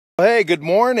Hey, good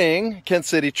morning, Kent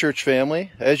City Church family.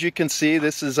 As you can see,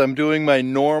 I'm doing my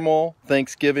normal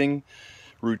Thanksgiving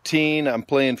routine. I'm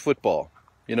playing football.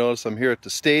 You notice I'm here at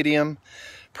the stadium.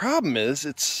 Problem is,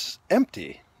 it's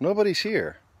empty. Nobody's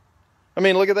here. I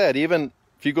mean, look at that. Even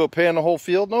if you go pan the whole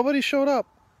field, nobody showed up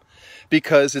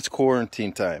because it's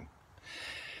quarantine time.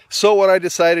 So what I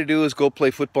decided to do is go play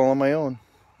football on my own.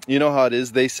 You know how it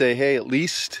is. They say, hey, at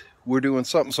least we're doing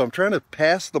something. So I'm trying to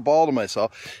pass the ball to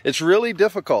myself. It's really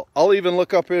difficult. I'll even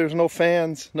look up here. There's no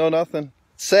fans, no nothing.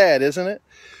 Sad, isn't it?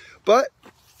 But,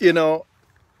 you know,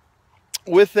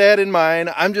 with that in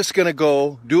mind, I'm just going to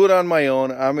go do it on my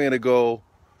own. I'm going to go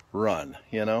run,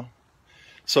 you know.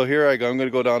 So here I go. I'm going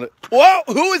to go down it. Whoa,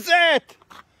 who is that?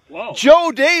 Whoa.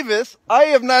 Joe Davis. I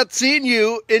have not seen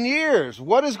you in years.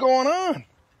 What is going on?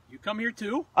 You come here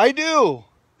too? I do.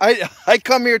 I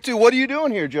come here too. What are you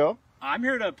doing here, Joe? I'm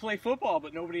here to play football,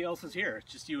 but nobody else is here.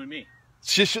 It's just you and me.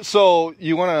 So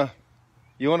you wanna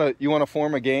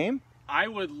form a game? I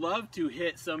would love to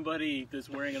hit somebody that's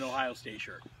wearing an Ohio State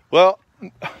shirt. Well,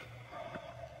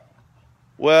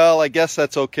 I guess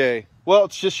that's okay. Well,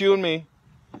 it's just you and me.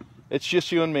 It's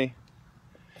just you and me.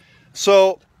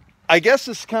 So I guess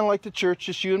it's kind of like the church,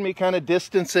 just you and me kind of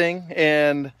distancing,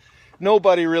 and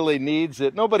nobody really needs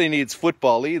it. Nobody needs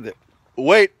football either.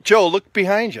 Wait, Joe, look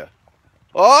behind you.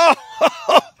 Oh,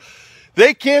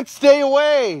 they can't stay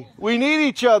away. We need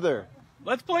each other.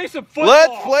 Let's play some football.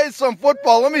 Let's play some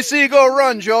football. Let me see you go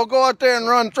run, Joe. Go out there and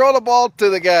run. Throw the ball to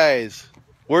the guys.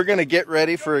 We're going to get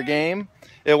ready for a game.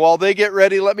 And while they get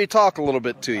ready, let me talk a little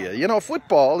bit to you. You know,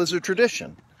 football is a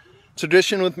tradition.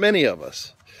 Tradition with many of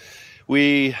us.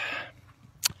 We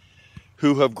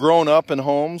who have grown up in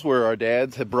homes where our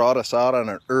dads had brought us out on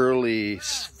an early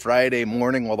Friday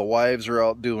morning while the wives are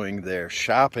out doing their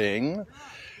shopping,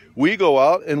 we go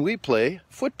out and we play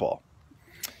football.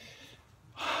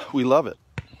 We love it.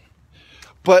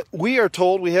 But we are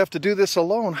told we have to do this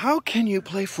alone. How can you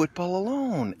play football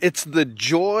alone? It's the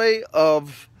joy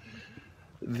of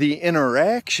the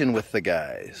interaction with the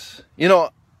guys. You know,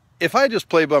 if I just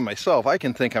play by myself, I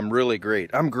can think I'm really great.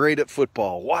 I'm great at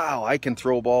football. Wow, I can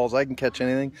throw balls. I can catch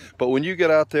anything. But when you get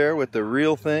out there with the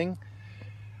real thing,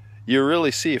 you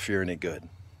really see if you're any good.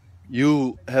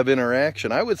 You have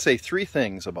interaction. I would say 3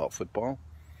 things about football.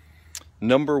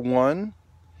 Number 1,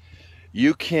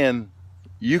 you can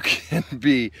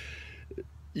be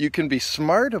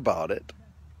smart about it,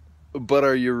 but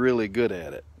are you really good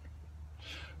at it?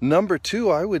 Number 2,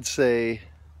 I would say,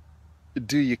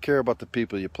 do you care about the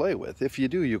people you play with? If you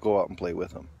do, you go out and play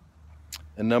with them.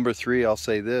 And number 3, I'll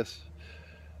say this.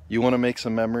 You want to make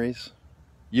some memories?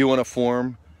 You want to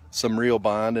form some real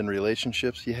bond and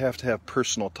relationships? You have to have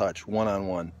personal touch,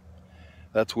 one-on-one.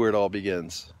 That's where it all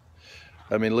begins.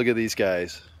 I mean, look at these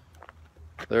guys.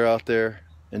 They're out there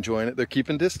enjoying it. They're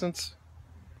keeping distance.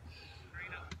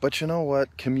 But you know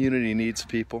what? Community needs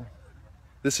people.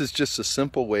 This is just a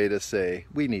simple way to say,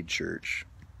 we need church.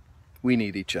 We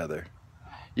need each other.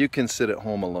 You can sit at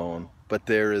home alone, but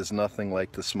there is nothing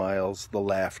like the smiles, the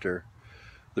laughter,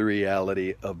 the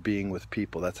reality of being with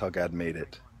people. That's how God made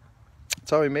it.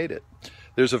 That's how He made it.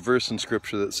 There's a verse in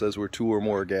Scripture that says where 2 or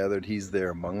more are gathered, He's there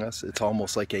among us. It's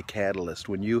almost like a catalyst.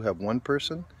 When you have one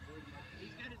person,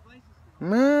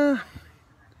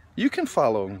 you can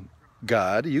follow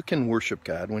God. You can worship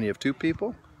God. When you have 2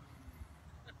 people,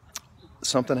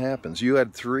 something happens. You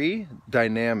had 3,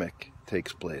 dynamic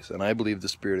takes place, and I believe the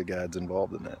Spirit of God's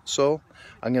involved in that. So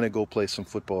I'm going to go play some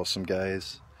football with some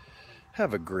guys.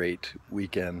 Have a great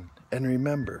weekend, and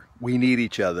remember, we need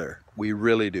each other. We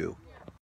really do.